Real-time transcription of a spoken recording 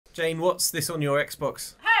Jane, what's this on your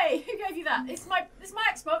Xbox? Hey, who gave you that? It's my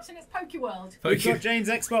Xbox and it's PokiWorld. We've got Jane's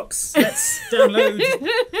Xbox. Let's download.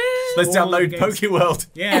 Let's download PokiWorld.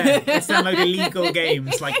 Yeah, let's download illegal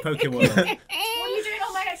games like PokiWorld. What are you doing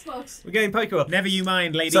on my Xbox? We're getting PokiWorld. Never you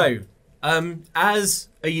mind, lady. So, as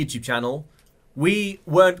a YouTube channel, we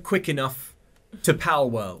weren't quick enough to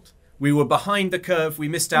PalWorld. We were behind the curve. We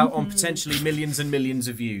missed out on potentially millions and millions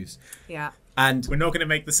of views. Yeah. And we're not going to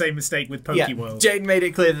make the same mistake with PokiWorld. Yeah, Jane made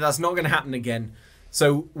it clear that that's not going to happen again.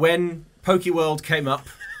 So when PokiWorld came up,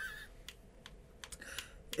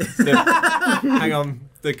 hang on,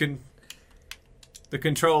 the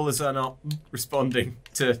controllers are not responding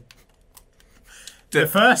to the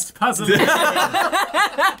first puzzle. Can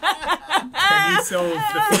you solve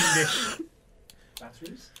the fiendish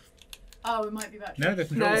batteries? Oh, it might be batteries. No, the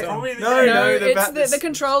controllers on. The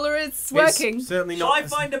controller is working. It's certainly Shall not. I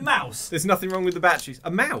find a mouse? There's nothing wrong with the batteries.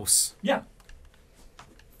 A mouse? Yeah.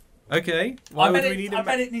 Okay. Why would we need a mouse? I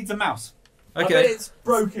bet it needs a mouse. Okay. I bet it's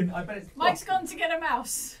broken. I bet it's. Mike's gone to get a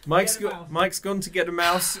mouse. Mike's gone to get a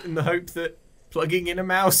mouse in the hope that plugging in a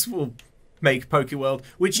mouse will make PokiWorld,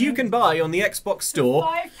 which you can buy on the Xbox store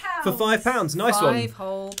for £5. Nice one. £5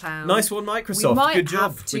 whole pounds. Nice one, Microsoft. We might Good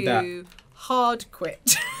job have with that. Hard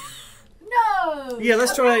quit. No. Yeah,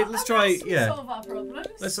 let's try. Yeah. Solve our problems.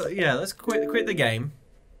 Let's quit the game.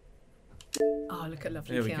 Oh, look at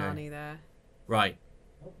lovely Kiani there. Right.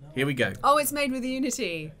 Here we go. Oh, it's made with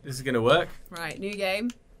Unity. This is gonna work. Right, new game.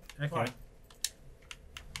 Okay. Right.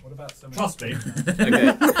 What about some? Trust me.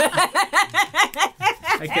 Okay.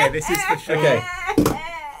 Okay, this is for sure. Okay.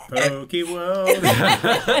 PokiWorld.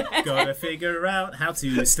 Gotta figure out how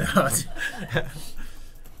to start.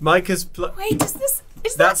 Mike has. Wait, does this?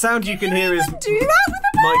 Is that sound you can hear is do that with a mouse?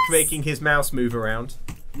 Mike making his mouse move around.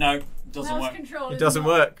 No, doesn't work. It doesn't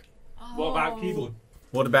work. Oh. What about keyboard?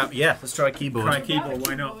 What about let's try keyboard. Try keyboard.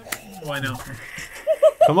 Why not? Why not?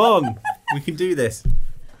 Come on, we can do this.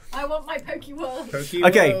 I want my PokiWorld.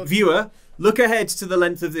 Okay, viewer, look ahead to the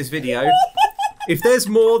length of this video. If there's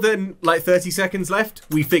more than like 30 seconds left,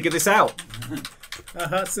 we figure this out. A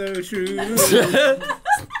heart so true.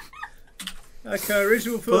 A courage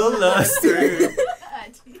will pull us through.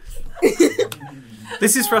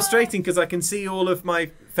 This is frustrating because I can see all of my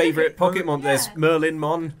favourite Pokemon. There's Merlin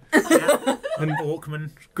Mon. Yeah. And Orkman.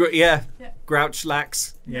 Grouch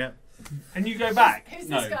Lax. Yeah. Can you go back? Who's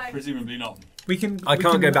no, this guy? Presumably not. I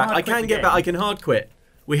can't go back. I can get back. I can hard quit.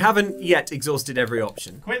 We haven't yet exhausted every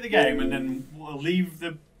option. Quit the game and then we'll leave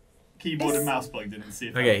the keyboard and mouse plugged in and see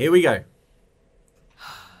if. Okay, here we go.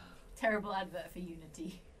 Terrible advert for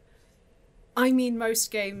Unity. I mean, most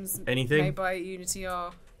games Anything? made by Unity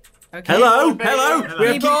are. Okay. Hello. Hello. We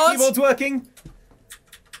have keyboards working.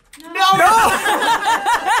 No.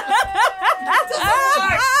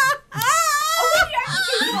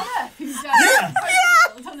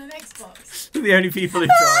 On an Xbox. The only people who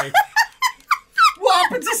try. What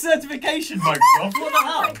happened to certification, Microsoft? What the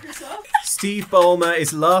hell? Microsoft. Steve Ballmer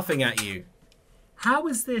is laughing at you. How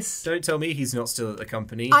is this? Don't tell me he's not still at the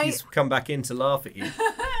company. He's come back in to laugh at you.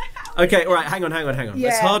 Okay, all right, hang on. Yeah.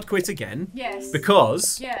 Let's hard quit again. Yes.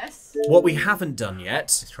 Because what we haven't done yet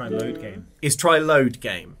Let's try load game. is try load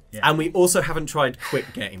game. Yeah. And we also haven't tried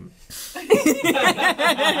quit game.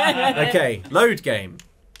 Okay, load game.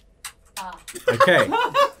 Okay.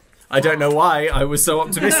 I don't know why I was so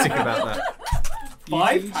optimistic about that.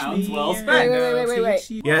 £5 well spent. Wait.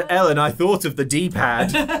 Yeah, Ellen, I thought of the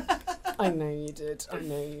D-pad. I know you did.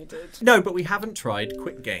 No, but we haven't tried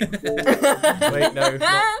quit game. Wait, no.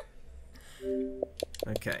 Not.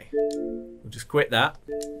 Okay. We'll just quit that.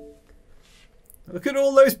 Look at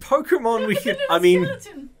all those Pokemon we can... I mean...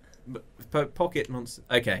 Pocket monsters.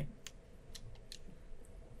 Okay.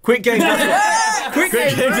 Quit game does work. Quit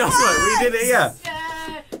game does work. We did it, yeah.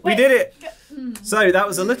 We did it. So that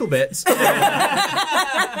was a little bit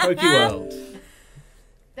PokiWorld.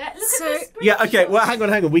 Yeah, okay. Well, hang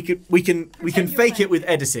on. We can fake it with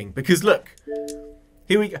editing because look,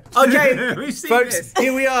 here we go. Okay, folks,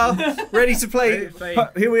 here we are ready to play.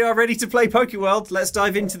 Here we are ready to play PokiWorld. Let's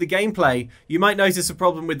dive into the gameplay. You might notice a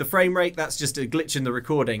problem with the frame rate. That's just a glitch in the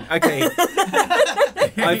recording. Okay,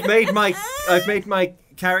 I've made my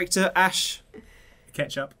character Ash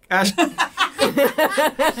Ketchup. Ash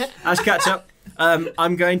Ketchup.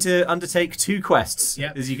 I'm going to undertake 2 quests,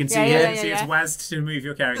 as you can see here. See, it's WASD to move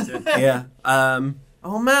your character. Yeah.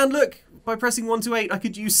 Oh man, look! By pressing 1 to 8, I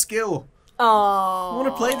could use skill. Oh. I want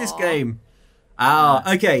to play this game.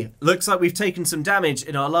 Okay. Looks like we've taken some damage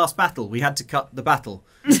in our last battle. We had to cut the battle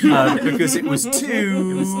because it was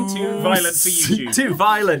too violent for YouTube. Too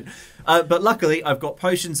violent. But luckily, I've got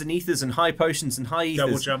potions and ethers and high potions and high ethers.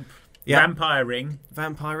 Double jump. Yeah. Vampire ring.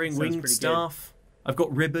 Vampire ring, Sounds winged pretty staff. I've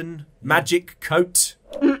got ribbon, magic coat.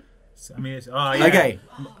 So, I mean, yeah. Okay.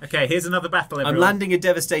 Okay, here's another battle, everyone. I'm landing a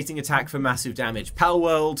devastating attack for massive damage.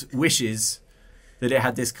 PalWorld wishes that it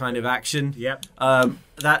had this kind of action. Yep.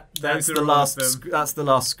 That's Those are the all last. of them. That's the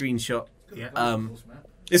last screenshot. Yeah.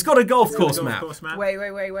 It's got a golf course Golf map. course map.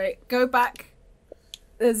 Wait. Go back.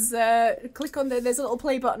 There's click on there's a little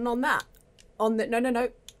play button on that. On the no.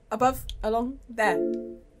 Above, along, there.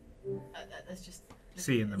 That's just.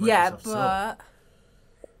 See in the Microsoft Yeah, Store.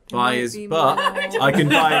 but I can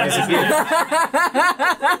buy it as a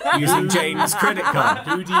gift using Jane's credit card.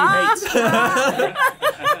 Who do you hate?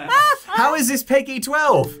 How is this Peggy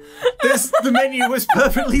 12? The menu was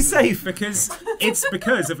perfectly safe.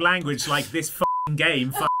 Because of language like this f***ing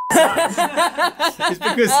game sucks. It's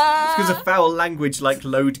because of foul language like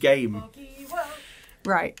load game. PokiWorld.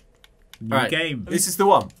 right. New Right. game. This is the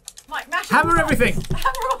one. Mike, mash Hammer all the everything. buttons.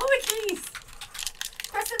 Hammer all the keys.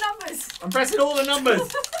 Press the numbers. I'm pressing all the numbers.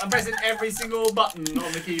 I'm pressing every single button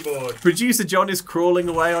on the keyboard. Producer John is crawling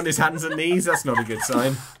away on his hands and knees. That's not a good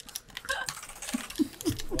sign.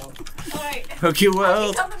 Alright. PokiWorld.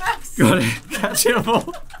 He's on the mouse. Got it. Catch him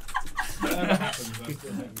all. Whatever happens, I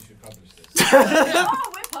still think we should publish this.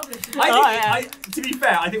 Oh, we're publishing. I think, to be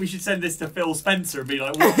fair, I think we should send this to Phil Spencer and be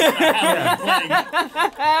like, what the hell are you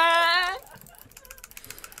playing?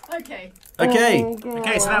 Okay. Okay.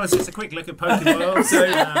 Okay, so that was just a quick look at PokiWorld. So,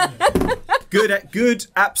 Good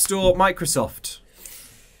App Store, Microsoft.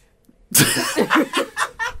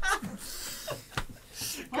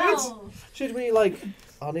 Oh. Should we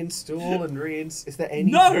uninstall and reinstall? Is there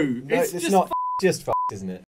any? No, it's just not just isn't it?